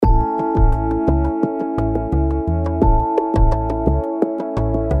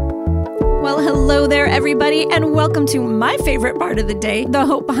there, everybody, and welcome to my favorite part of the day, the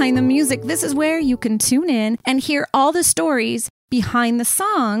Hope Behind the Music. This is where you can tune in and hear all the stories behind the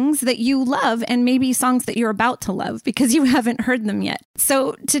songs that you love and maybe songs that you're about to love because you haven't heard them yet.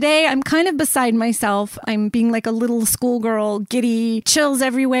 So today I'm kind of beside myself. I'm being like a little schoolgirl, giddy, chills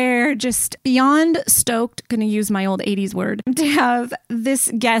everywhere, just beyond stoked, gonna use my old 80s word, to have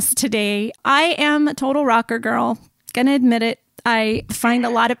this guest today. I am a total rocker girl, gonna admit it. I find a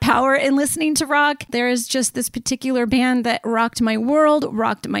lot of power in listening to rock. There is just this particular band that rocked my world,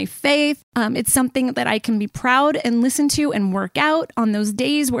 rocked my faith. It's something that I can be proud and listen to and work out on those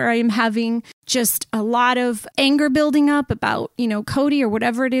days where I am having just a lot of anger building up about, Cody or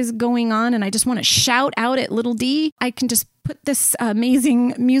whatever it is going on. And I just want to shout out at little D. I can just put this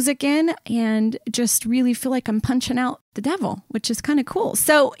amazing music in and just really feel like I'm punching out the devil, which is kind of cool.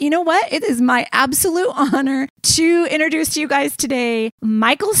 So you know what? It is my absolute honor to introduce to you guys today,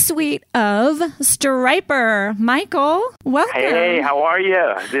 Michael Sweet of STRYPER. Michael, welcome. Hey, how are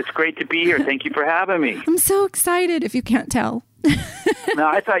you? It's great to be here. Thank you for having me. I'm so excited, if you can't tell. No,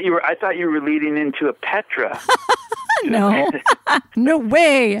 I thought you were leading into a Petra. No, no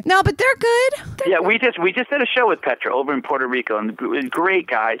way. No, but they're good. We just did a show with Petra over in Puerto Rico, and great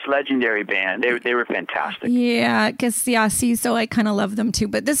guys, legendary band. They were fantastic. Yeah, I guess so I kind of love them too.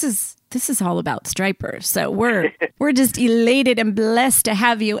 But this is all about STRYPER. So we're just elated and blessed to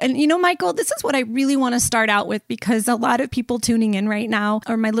have you. And Michael, this is what I really want to start out with, because a lot of people tuning in right now,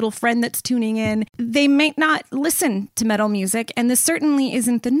 or my little friend that's tuning in, they may not listen to metal music. And this certainly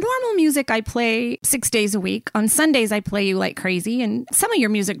isn't the normal music I play 6 days a week. On Sundays, I play you like crazy, and some of your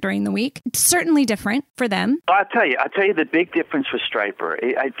music during the week. It's certainly different for them. I'll tell you the big difference with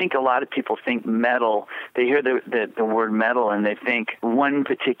STRYPER. I think a lot of people think metal, they hear the word metal and they think one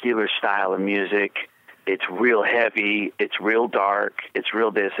particular style of music. It's real heavy, it's real dark, it's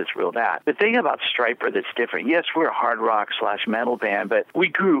real this, it's real that. The thing about STRYPER that's different, yes, we're a hard rock / metal band, but we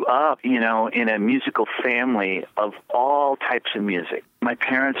grew up, in a musical family of all types of music. My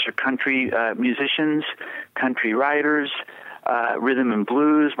parents are country musicians, country writers, rhythm and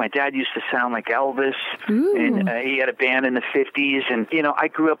blues. My dad used to sound like Elvis. Ooh. And he had a band in the 50s. And, I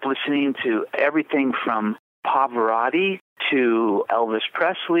grew up listening to everything from Pavarotti to Elvis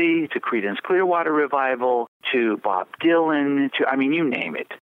Presley, to Creedence Clearwater Revival, to Bob Dylan, you name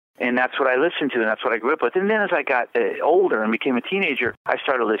it. And that's what I listened to, and that's what I grew up with. And then as I got older and became a teenager, I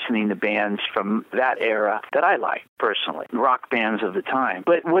started listening to bands from that era that I like, personally, rock bands of the time.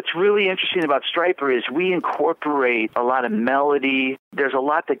 But what's really interesting about STRYPER is we incorporate a lot of melody. There's a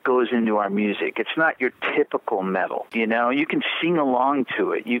lot that goes into our music. It's not your typical metal, You can sing along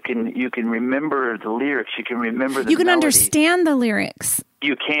to it. You can remember the lyrics. You can remember the You can melody. understand the lyrics.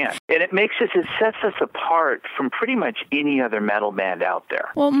 You can. And it sets us apart from pretty much any other metal band out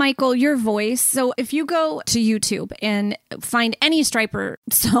there. Well, Michael, your voice. So if you go to YouTube and find any STRYPER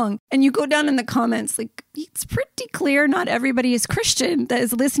song and you go down in the comments, it's pretty clear not everybody is Christian that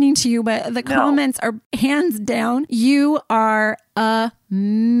is listening to you, but the comments are hands down. You are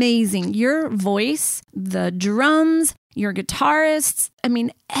amazing. Your voice, the drums, your guitarists,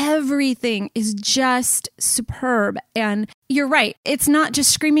 everything is just superb. And you're right. It's not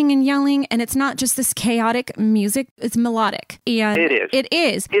just screaming and yelling, and it's not just this chaotic music. It's melodic. And It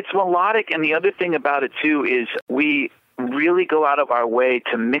is. It's melodic, and the other thing about it, too, is we really go out of our way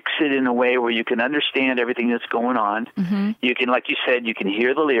to mix it in a way where you can understand everything that's going on. Mm-hmm. You can, like you said, you can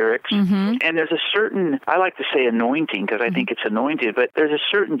hear the lyrics. Mm-hmm. And there's a certain, I like to say anointing because I think it's anointed, but there's a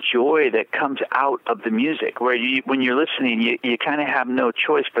certain joy that comes out of the music where when you're listening, you kind of have no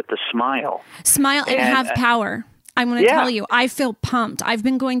choice but to smile. Smile and have power. I'm going to tell you, I feel pumped. I've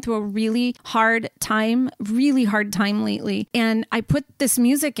been going through a really hard time lately. And I put this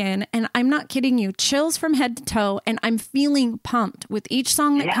music in, and I'm not kidding you, chills from head to toe. And I'm feeling pumped with each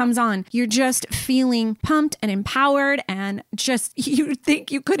song that comes on. You're just feeling pumped and empowered, and just, you think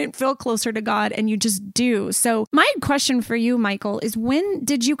you couldn't feel closer to God, and you just do. So my question for you, Michael, is when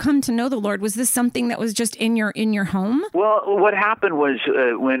did you come to know the Lord? Was this something that was just in your home? Well, what happened was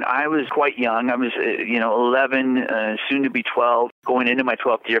when I was quite young, I was, 11, soon to be 12, going into my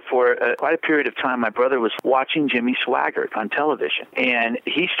 12th year. For quite a period of time, my brother was watching Jimmy Swaggart on television. And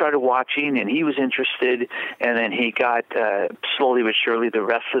he started watching, and he was interested. And then he got, slowly but surely, the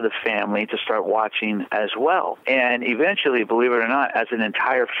rest of the family to start watching as well. And eventually, believe it or not, as an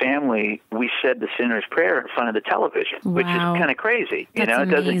entire family, we said the sinner's prayer in front of the television, which is kind of crazy. That's it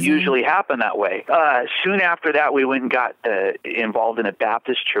doesn't usually happen that way. Soon after that, we went and got involved in a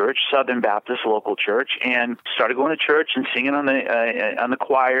Baptist church, Southern Baptist local church, and started started going to church and singing on the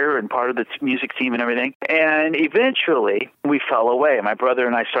choir and part of the music team and everything. And eventually, we fell away. My brother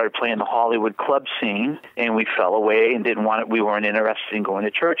and I started playing the Hollywood club scene, and we fell away and we weren't interested in going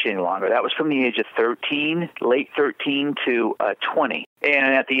to church any longer. That was from the age of 13, late 13 to 20.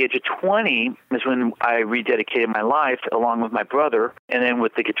 And at the age of 20 is when I rededicated my life along with my brother, and then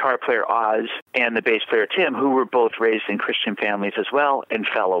with the guitar player Oz and the bass player Tim, who were both raised in Christian families as well and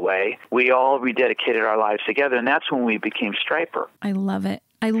fell away. We all rededicated our lives together, and that's when we became STRYPER. I love it.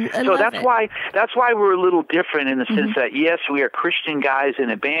 So that's why we're a little different in the sense that, yes, we are Christian guys in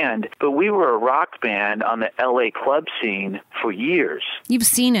a band, but we were a rock band on the L.A. club scene for years. You've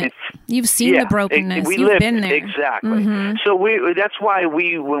seen it. You've seen the brokenness. You've been there. Exactly. So that's why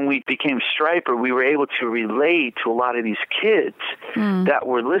when we became STRYPER, we were able to relate to a lot of these kids that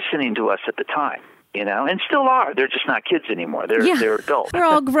were listening to us at the time. And still are. They're just not kids anymore. They're adults. We're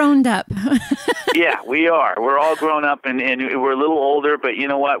all grown up. Yeah, we are. We're all grown up, and we're a little older, but you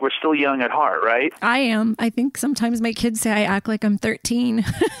know what? We're still young at heart, right? I am. I think sometimes my kids say I act like I'm 13.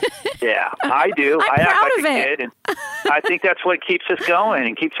 Yeah, I do. I act proud like of a it. kid, and I think that's what keeps us going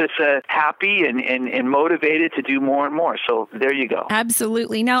and keeps us happy and motivated to do more and more. So there you go.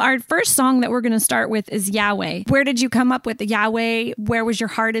 Absolutely. Now, our first song that we're going to start with is Yahweh. Where did you come up with the Yahweh? Where was your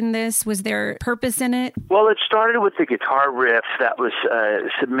heart in this? Was there purpose in it? Well, it started with the guitar riff that was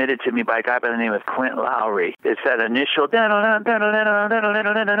submitted to me by a guy by the name of Clint Lowry. It's that initial the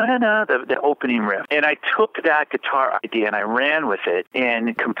opening riff. And I took that guitar idea and I ran with it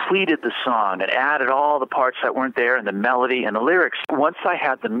and completed the song and added all the parts that weren't there and the melody and the lyrics. Once I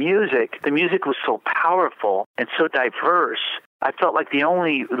had the music was so powerful and so diverse. I felt like the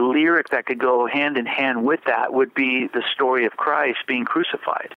only lyric that could go hand in hand with that would be the story of Christ being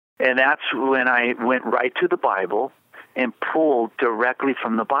crucified. And that's when I went right to the Bible and pulled directly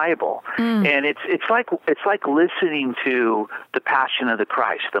from the Bible. And it's like listening to The Passion of the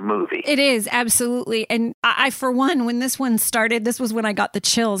Christ, the movie. It is, absolutely. And I for one, when this one started, this was when I got the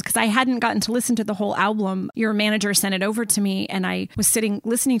chills because I hadn't gotten to listen to the whole album. Your manager sent it over to me and I was sitting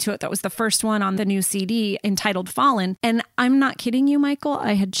listening to it. That was the first one on the new CD entitled Fallen. And I'm not kidding you, Michael.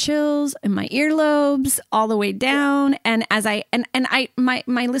 I had chills in my earlobes all the way down. And as my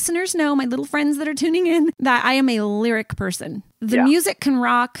listeners know, my little friends that are tuning in, that I am a lyric person. The music can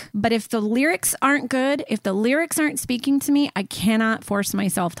rock, but if the lyrics aren't good, if the lyrics aren't speaking to me, I cannot force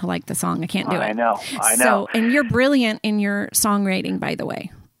myself to like the song. I can't do it. I know. So, and you're brilliant in your songwriting, by the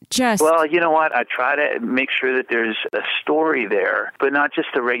way. Well, you know what? I try to make sure that there's a story there, but not just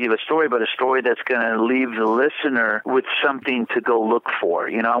a regular story, but a story that's going to leave the listener with something to go look for.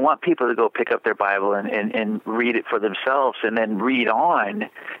 I want people to go pick up their Bible and read it for themselves and then read on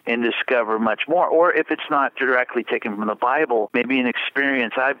and discover much more. Or if it's not directly taken from the Bible, maybe an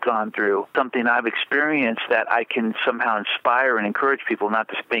experience I've gone through, something I've experienced that I can somehow inspire and encourage people not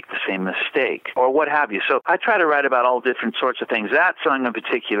to make the same mistake or what have you. So I try to write about all different sorts of things. That song in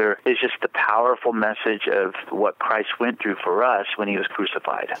particular is just the powerful message of what Christ went through for us when he was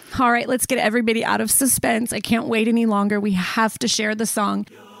crucified. All right, let's get everybody out of suspense. I can't wait any longer. We have to share the song.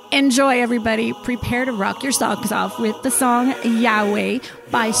 Enjoy, everybody. Prepare to rock your socks off with the song Yahweh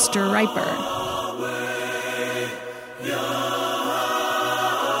by STRYPER.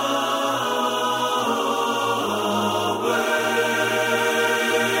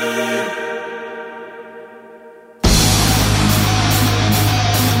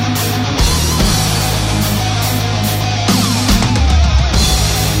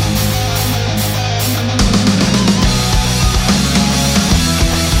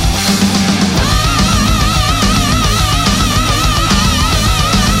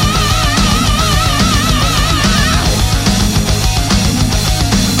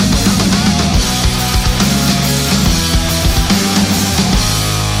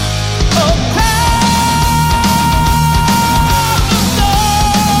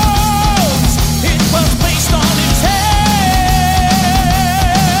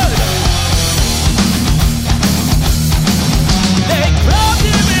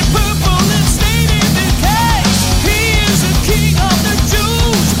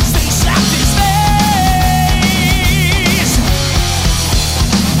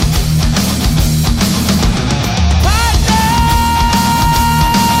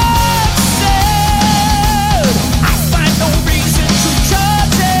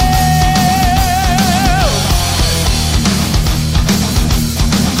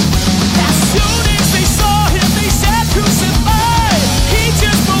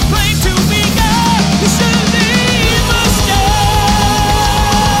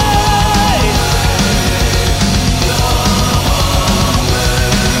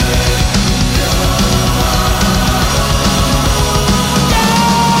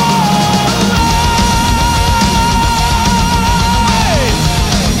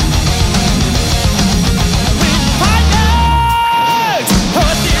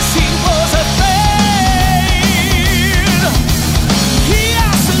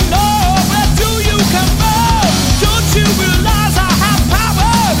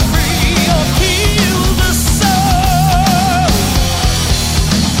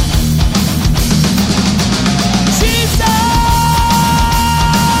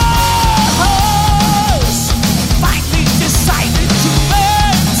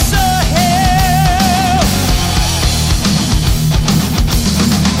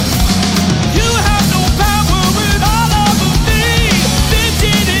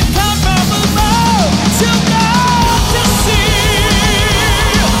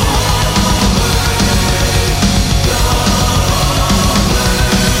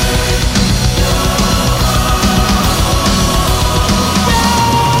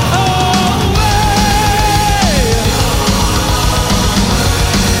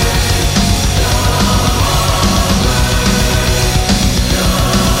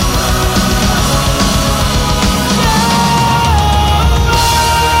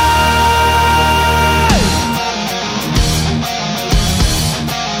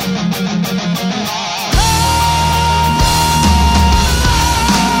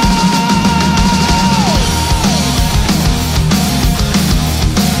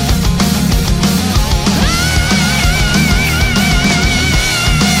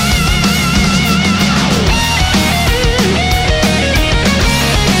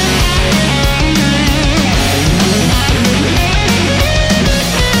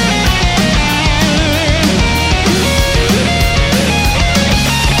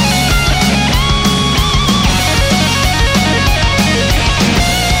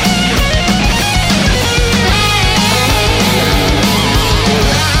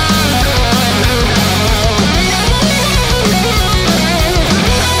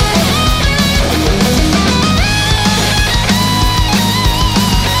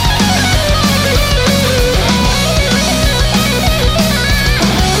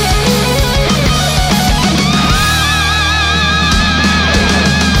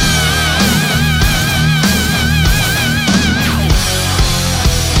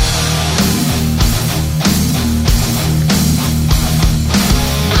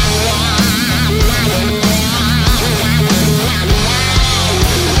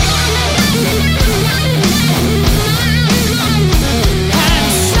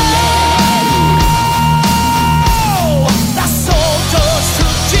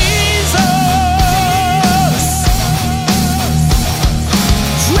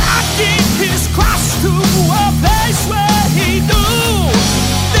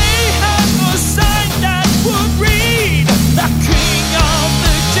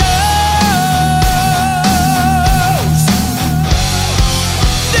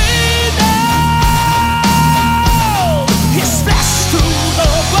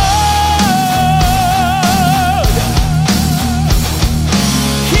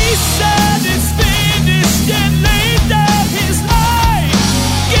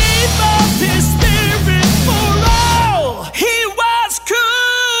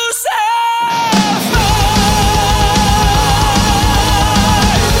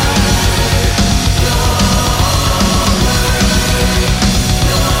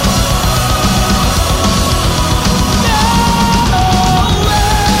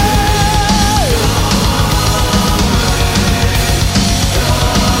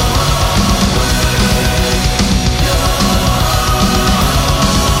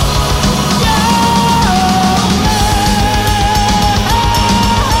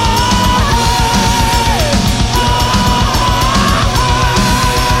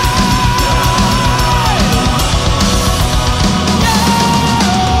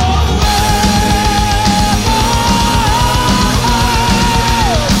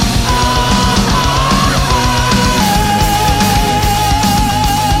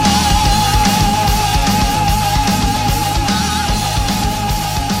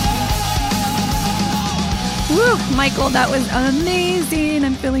 Michael, that was amazing.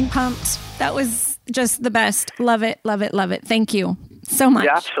 I'm feeling pumped. That was just the best. Love it, love it, love it. Thank you so much.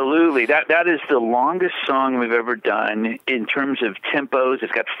 Yeah, absolutely. That is the longest song we've ever done in terms of tempos.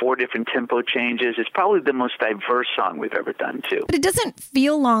 It's got 4 different tempo changes. It's probably the most diverse song we've ever done, too. But it doesn't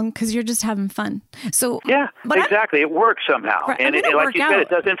feel long because you're just having fun. So yeah, exactly. It works somehow. Right, and like you said, it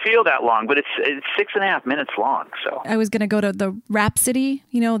doesn't feel that long, but it's 6.5 minutes long. So I was going to go to the Rhapsody,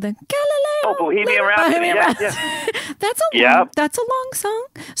 the Galileo. Oh, Bohemian Rhapsody. Yeah. That's a long song.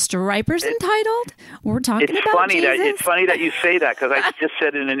 Stryper's entitled. We're talking about Jesus. It's funny that you say that because I just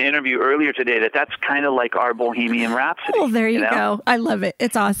said in an interview earlier today that's kind of like our Bohemian Rhapsody. Well, there you go. I love it.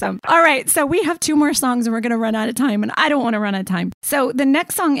 It's awesome. All right, so we have 2 more songs and we're going to run out of time, and I don't want to run out of time. So the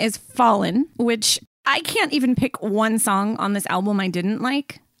next song is Fallen, which I can't even pick one song on this album I didn't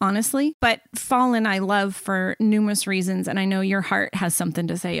like, honestly. But Fallen I love for numerous reasons, and I know your heart has something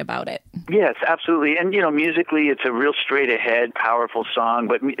to say about it. Yes, absolutely. And, musically, it's a real straight-ahead, powerful song.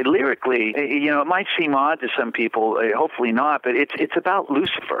 But lyrically, it might seem odd to some people, hopefully not, but it's about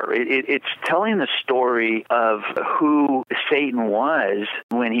Lucifer. It's telling the story of who Satan was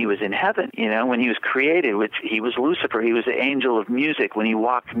when he was in heaven, when he was created. He was Lucifer. He was the angel of music. When he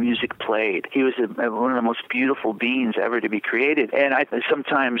walked, music played. He was one of the most beautiful beings ever to be created. And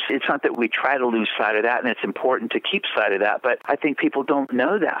sometimes it's not that we try to lose sight of that, and it's important to keep sight of that, but I think people don't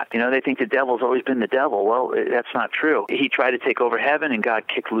know that. They think the devil's always been the devil. Well, that's not true. He tried to take over heaven, and God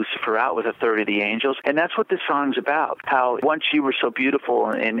kicked Lucifer out with 1/3 of the angels, and that's what this song's about. How once you were so beautiful,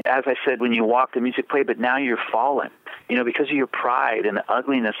 and as I said, when you walked, the music played, but now you're fallen. Because of your pride and the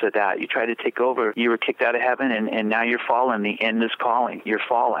ugliness of that, you tried to take over. You were kicked out of heaven, and now you're fallen. The end is calling. You're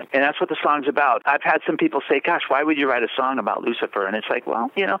fallen. And that's what the song's about. I've had some people say, gosh, why would you write a song about Lucifer? And it's like,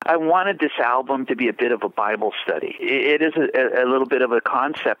 well, I wanted this album to be a bit of a Bible study. It is a little bit of a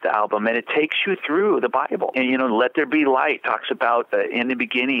concept album, and it takes you through the Bible. And, Let There Be Light talks about in the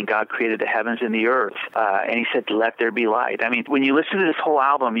beginning, God created the heavens and the earth. And he said, let there be light. I mean, when you listen to this whole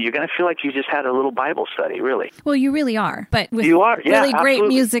album, you're going to feel like you just had a little Bible study, really. Well, you really are. But with really great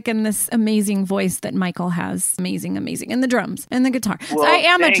music and this amazing voice that Michael has. Amazing, amazing. And the drums and the guitar. Well, so I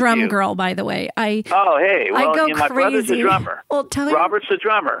am a drum girl, by the way. I go my crazy. Brother's a drummer. Well, Robert's the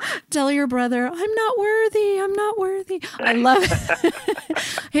drummer. Tell your brother, I'm not worthy. I'm not worthy. I love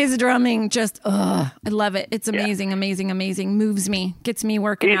his drumming. I love it. It's amazing, amazing, amazing. Moves me, gets me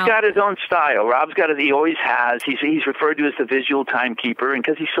working out. He's got his own style. Rob's got it. He always has. He's referred to as the visual timekeeper, and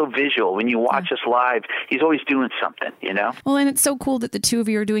because he's so visual, when you watch us live, he's always doing something, Well, and it's so cool that the two of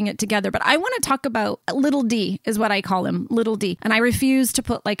you are doing it together. But I want to talk about Little D is what I call him, Little D. And I refuse to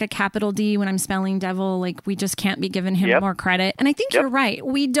put like a capital D when I'm spelling devil. Like we just can't be giving him more credit. And I think you're right.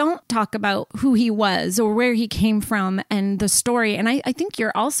 We don't talk about who he was or where he came from and the story. And I think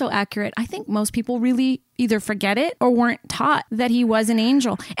you're also accurate. I think most people really either forget it or weren't taught that he was an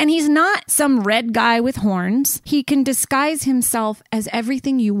angel. And he's not some red guy with horns. He can disguise himself as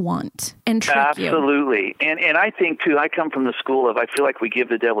everything you want and trick you. Absolutely. And I think, too, I come from the school of I feel like we give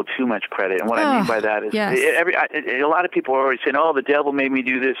the devil too much credit. And what I mean by that is a lot of people are always saying, oh, the devil made me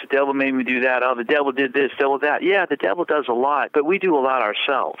do this, the devil made me do that, oh, the devil did this, devil that. Yeah, the devil does a lot, but we do a lot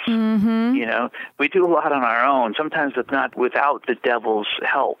ourselves. Mm-hmm. We do a lot on our own, sometimes it's not without the devil's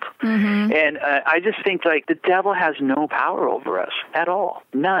help. Mm-hmm. And I just think like the devil has no power over us at all.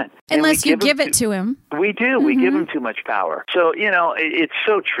 None. Unless you give it to him. We do. Mm-hmm. We give him too much power. So, it's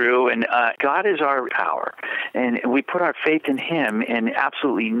so true. And God is our power. And we put our faith in him and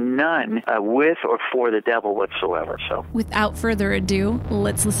absolutely none with or for the devil whatsoever. So, without further ado,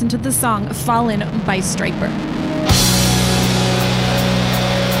 let's listen to the song Fallen by STRYPER.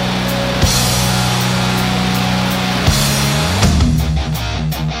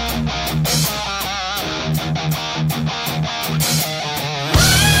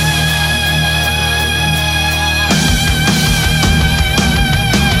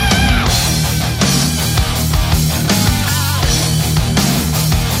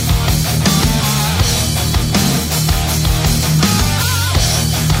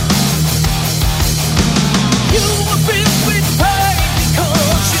 You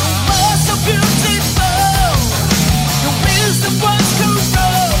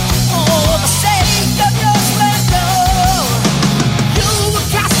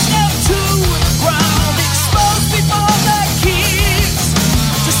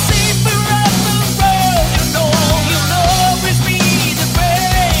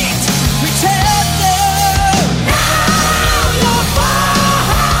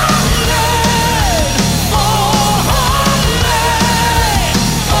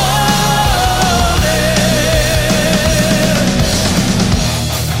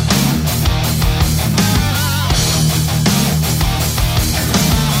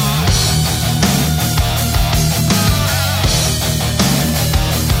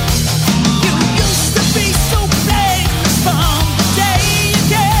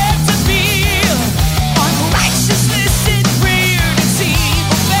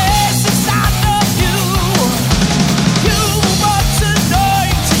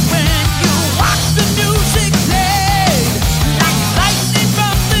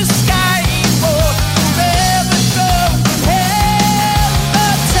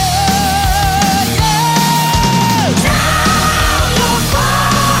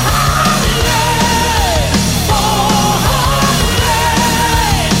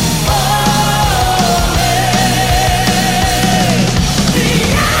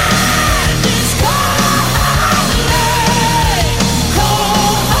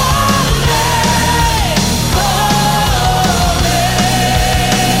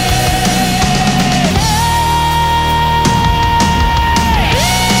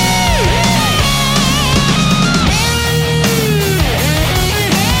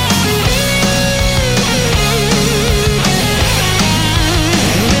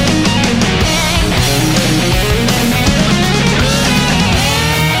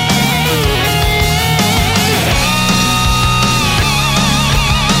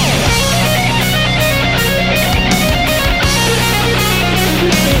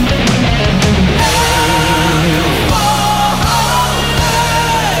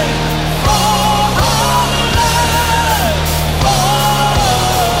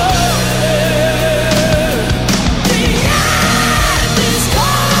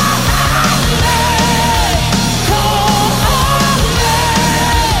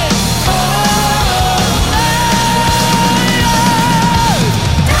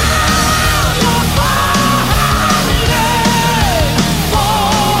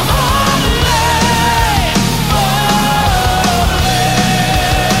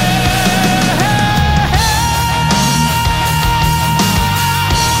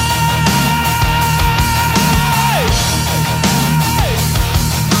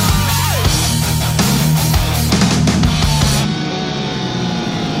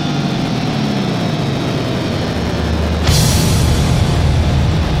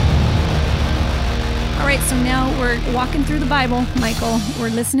right, so now we're walking through the Bible, Michael. We're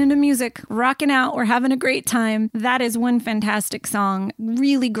listening to music, rocking out. We're having a great time. That is one fantastic song.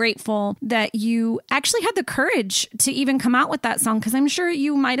 Really grateful that you actually had the courage to even come out with that song, because I'm sure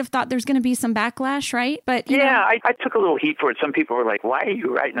you might have thought there's going to be some backlash, right? But I took a little heat for it. Some people were like, why are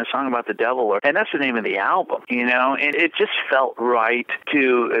you writing a song about the devil? And that's the name of the album, and it just felt right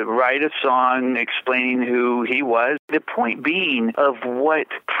to write a song explaining who he was. The point being of what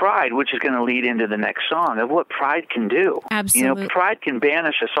pride, which is going to lead into the next song, of what pride can do. Absolutely. Pride can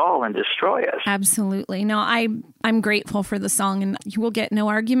banish us all and destroy us. Absolutely. No, I'm grateful for the song, and you will get no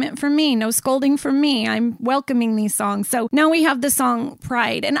argument from me, no scolding from me. I'm welcoming these songs. So now we have the song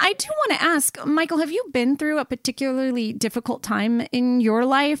Pride. And I do want to ask, Michael, have you been through a particularly difficult time in your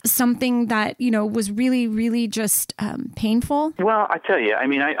life? Something that, was really, really just painful? Well, I tell you,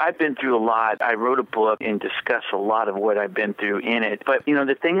 I've been through a lot. I wrote a book and discussed a lot of what I've been through in it. But,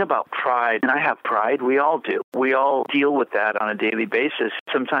 the thing about pride, and I have pride, we all do. We all deal with that on a daily basis.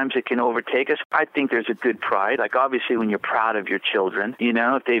 Sometimes it can overtake us. I think there's a good pride. Like, obviously, when you're proud of your children,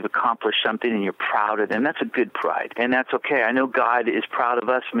 if they've accomplished something and you're proud of them, that's a good pride. And that's okay. I know God is proud of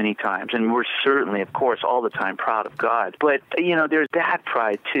us many times, and we're certainly, of course, all the time proud of God. But, there's bad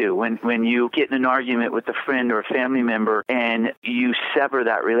pride, too. When you get in an argument with a friend or a family member and you sever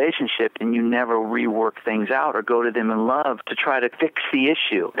that relationship and you never rework things out or go to them in love to try to fix the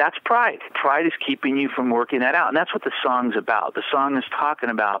issue, that's pride. Pride is keeping you from working that out. And that's what the song's about. The song is talking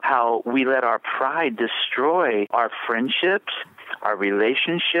about how we let our pride destroy our friendships, our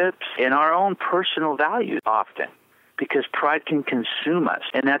relationships, and our own personal values often, because pride can consume us.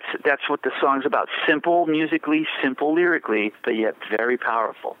 And that's what the song's about. Simple musically, simple lyrically, but yet very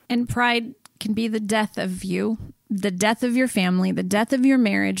powerful. And pride can be the death of you, the death of your family, the death of your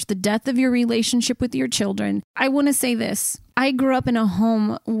marriage, the death of your relationship with your children. I want to say this. I grew up in a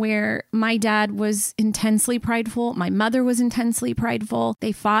home where my dad was intensely prideful. My mother was intensely prideful.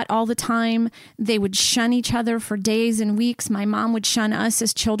 They fought all the time. They would shun each other for days and weeks. My mom would shun us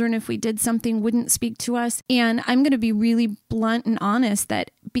as children if we did something, wouldn't speak to us. And I'm going to be really blunt and honest that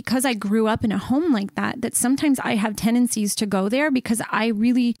because I grew up in a home like that sometimes I have tendencies to go there because I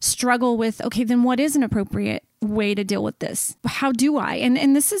really struggle with, okay, then what is an appropriate way to deal with this? How do I?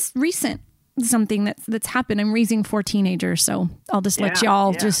 And this is recent. Something that's happened. I'm raising 4 teenagers, so I'll just let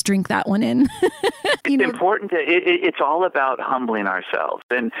y'all just drink that one in. It's important. It's all about humbling ourselves,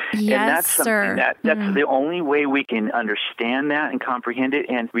 and that's something that's the only way we can understand that and comprehend it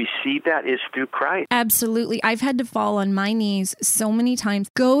and receive that is through Christ. Absolutely. I've had to fall on my knees so many times,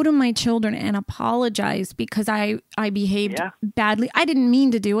 go to my children and apologize because I behaved badly. I didn't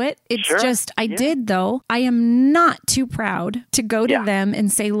mean to do it. It's just I did, though. I am not too proud to go to them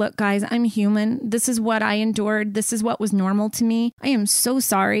and say, look, guys, I'm human. This is what I endured. This is what was normal to me. I am so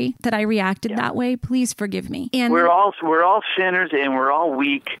sorry that I reacted that way. Please forgive me. And we're all sinners, and we're all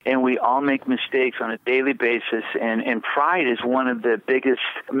weak, and we all make mistakes on a daily basis. And pride is one of the biggest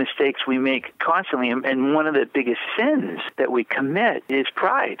mistakes we make constantly, and one of the biggest sins that we commit is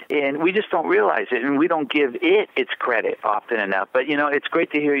pride. And we just don't realize it, and we don't give it its credit often enough. But it's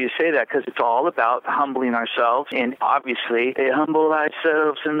great to hear you say that, because it's all about humbling ourselves, and obviously, humble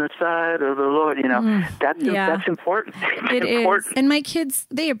ourselves in the sight of the Lord. That's important. It is. And my kids,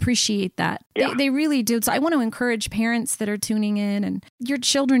 they appreciate that. Yeah. They really do. So I want to encourage parents that are tuning in, and your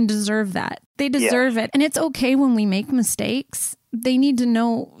children deserve that. They deserve it. And it's okay when we make mistakes. They need to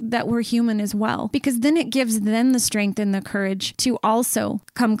know that we're human as well, because then it gives them the strength and the courage to also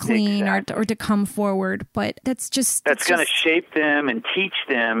come clean or to come forward. But that's going to shape them and teach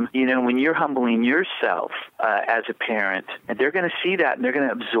them, when you're humbling yourself as a parent, and they're going to see that and they're going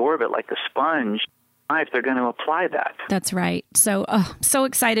to absorb it like a sponge. If they're going to apply that. That's right. So, so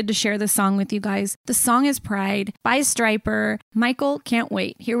excited to share this song with you guys. The song is Pride by STRYPER. Michael, can't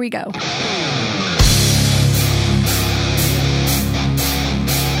wait. Here we go.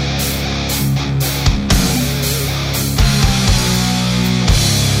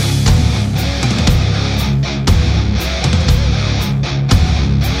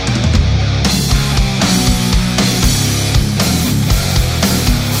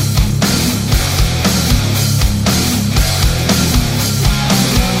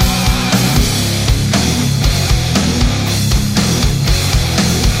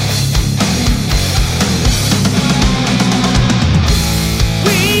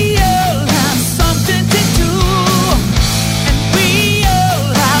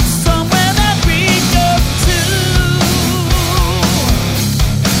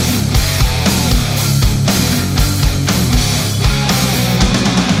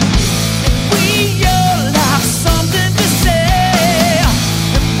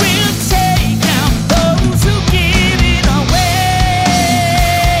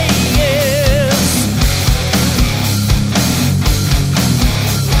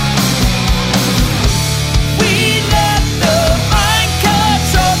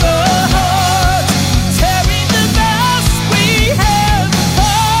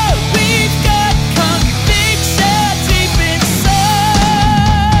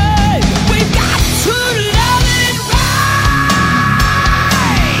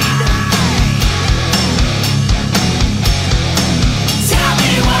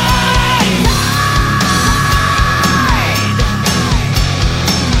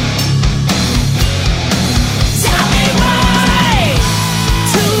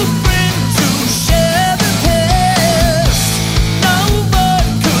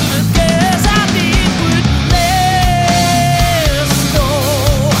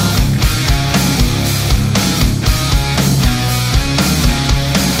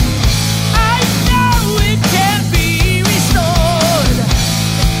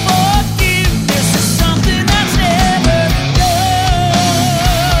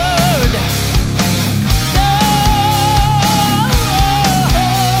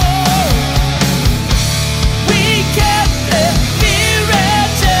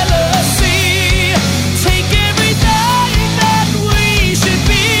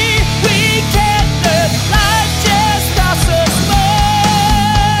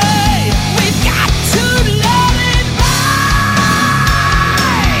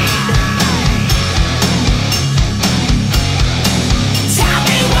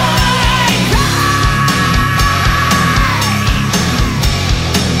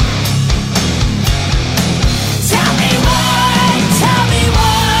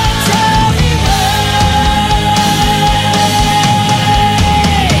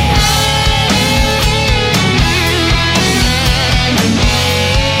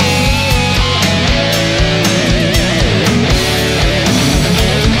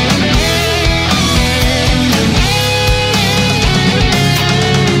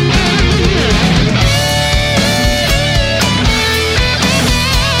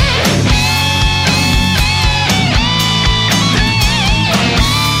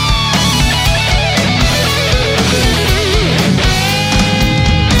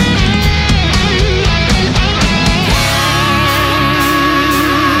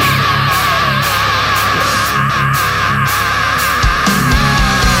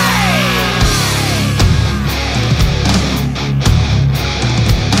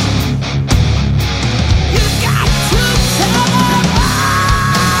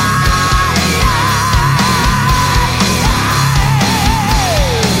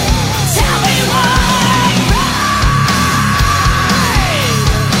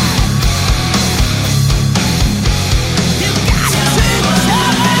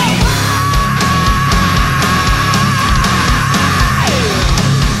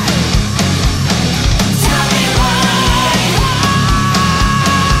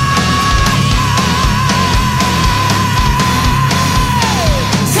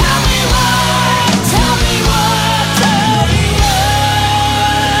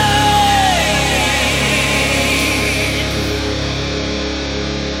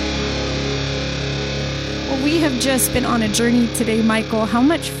 just been on a journey today, Michael. How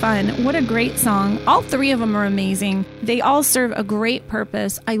much fun. What a great song. All three of them are amazing. They all serve a great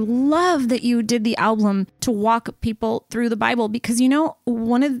purpose. I love that you did the album to walk people through the Bible because, you know,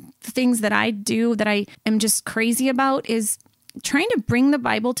 one of the things that I do that I am just crazy about is trying to bring the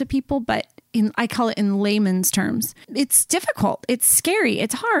Bible to people, but I call it in layman's terms. It's difficult. It's scary.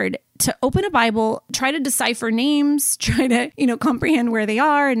 It's hard to open a Bible, try to decipher names, try to, comprehend where they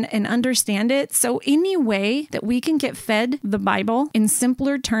are and understand it. So any way that we can get fed the Bible in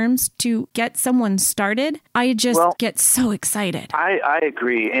simpler terms to get someone started, I just get so excited. I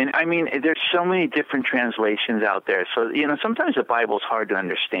agree. And I mean, there's so many different translations out there. So, sometimes the Bible's hard to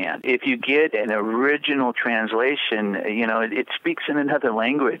understand. If you get an original translation, it speaks in another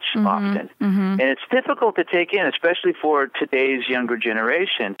language often. Mm-hmm. And it's difficult to take in, especially for today's younger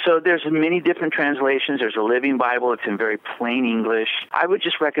generation. So there's many different translations. There's a Living Bible. It's in very plain English. I would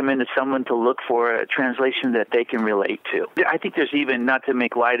just recommend to someone to look for a translation that they can relate to. I think there's even, not to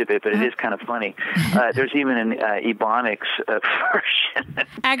make light of it, but it is kind of funny, there's even an Ebonics version.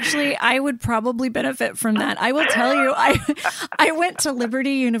 Actually, I would probably benefit from that. I will tell you, I went to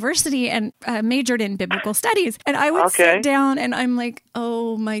Liberty University and majored in biblical studies. And I would sit down and I'm like,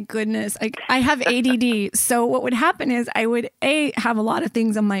 oh my goodness, I have ADD. So what would happen is I would A, have a lot of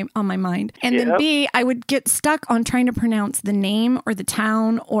things on my mind. And then B, I would get stuck on trying to pronounce the name or the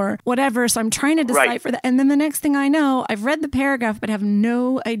town or whatever. So I'm trying to decipher that. And then the next thing I know, I've read the paragraph, but have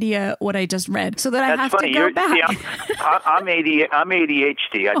no idea what I just read. So that I have to go back. See, I'm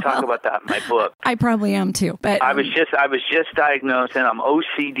ADHD. I talk about that in my book. I probably am too. But I was just diagnosed and I'm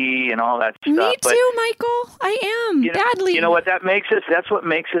OCD and all that stuff. Me too, Michael. I am badly. You know what that makes us? That's what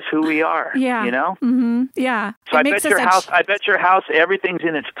makes us who we are. Yeah. Mm-hmm. Yeah. So I bet your house, everything's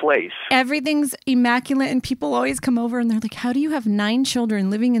in its place. Everything's immaculate, and people always come over and they're like, how do you have 9 children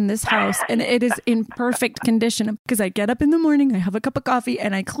living in this house? And it is in perfect condition because I get up in the morning, I have a cup of coffee,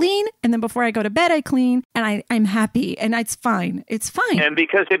 and I clean, and then before I go to bed, I clean, and I'm happy, and it's fine. It's fine. And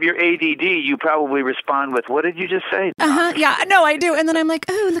because of your ADD, you probably respond with, what did you just say? Yeah, no, I do. And then I'm like,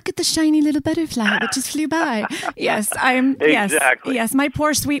 oh, look at the shiny little butterfly that just flew by. Yes, Exactly. Yes, my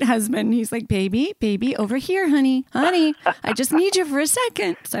poor sweet husband. He's like, baby, over here, honey, I just need you for a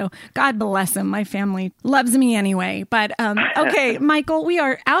second. So God bless him. My family loves me anyway. But okay, Michael, we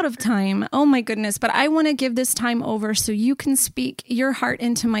are out of time. Oh my goodness. But I want to give this time over so you can speak your heart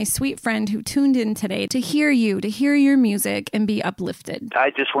into my sweet friend who tuned in today to hear you, to hear your music and be uplifted.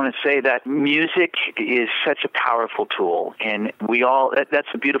 I just want to say that music is such a powerful tool. And that's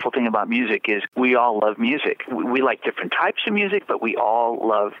the beautiful thing about music is we all love music. We like different types of music, but we all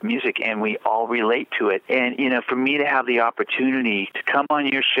love music and we all relate to it. And, for me to have the opportunity to come on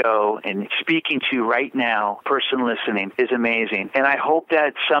your show and speaking to you right now, person listening, is amazing. And I hope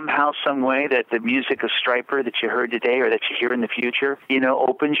that somehow, some way, that the music of Stryper that you heard today or that you hear in the future,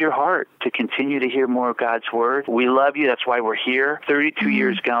 opens your heart to continue to hear more of God's Word. We love you. That's why we're here. 32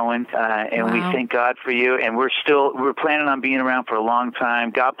 years going, and we thank God for you. And we're planning on being around for a long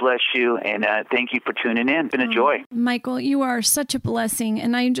time. God bless you, and thank you for tuning in. It's been a joy. Michael, you are such a blessing,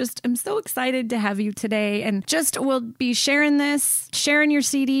 and I'm so excited to have you today. And we'll be sharing your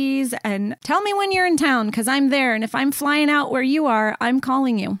CDs, and tell me when you're in town, because I'm there. And if I'm flying out where you are, I'm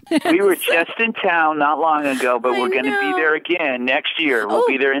calling you. We were just in town not long ago, but we're going to be there again next year. We'll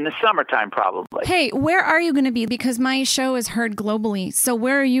be there in the summertime, probably. Hey, where are you going to be? Because my show is heard globally. So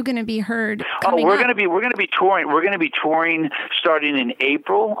where are you going to be heard? We're going to be touring. We're going to be touring starting in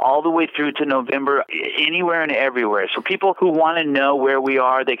April all the way through to November, anywhere and everywhere. So people who want to know where we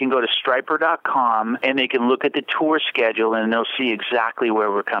are, they can go to stryper.com and they can look at the tour schedule and they'll see exactly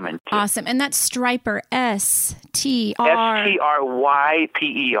where we're coming to. Awesome. And that's Stryper,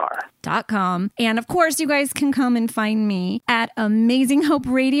 STRYPER.com. And of course, you guys can come and find me at Amazing Hope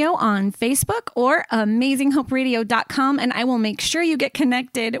Radio on Facebook or AmazingHopeRadio.com. And I will make sure you get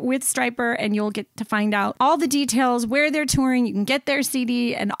connected with Stryper and you'll get to find out all the details, where they're touring. You can get their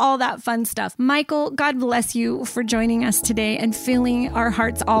CD and all that fun stuff. Michael, God bless you for joining us today and filling our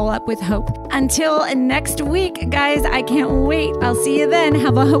hearts all up with hope. Until next week, guys, I can't wait. I'll see you then.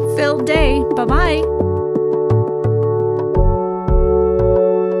 Have a hope-filled day. Bye-bye.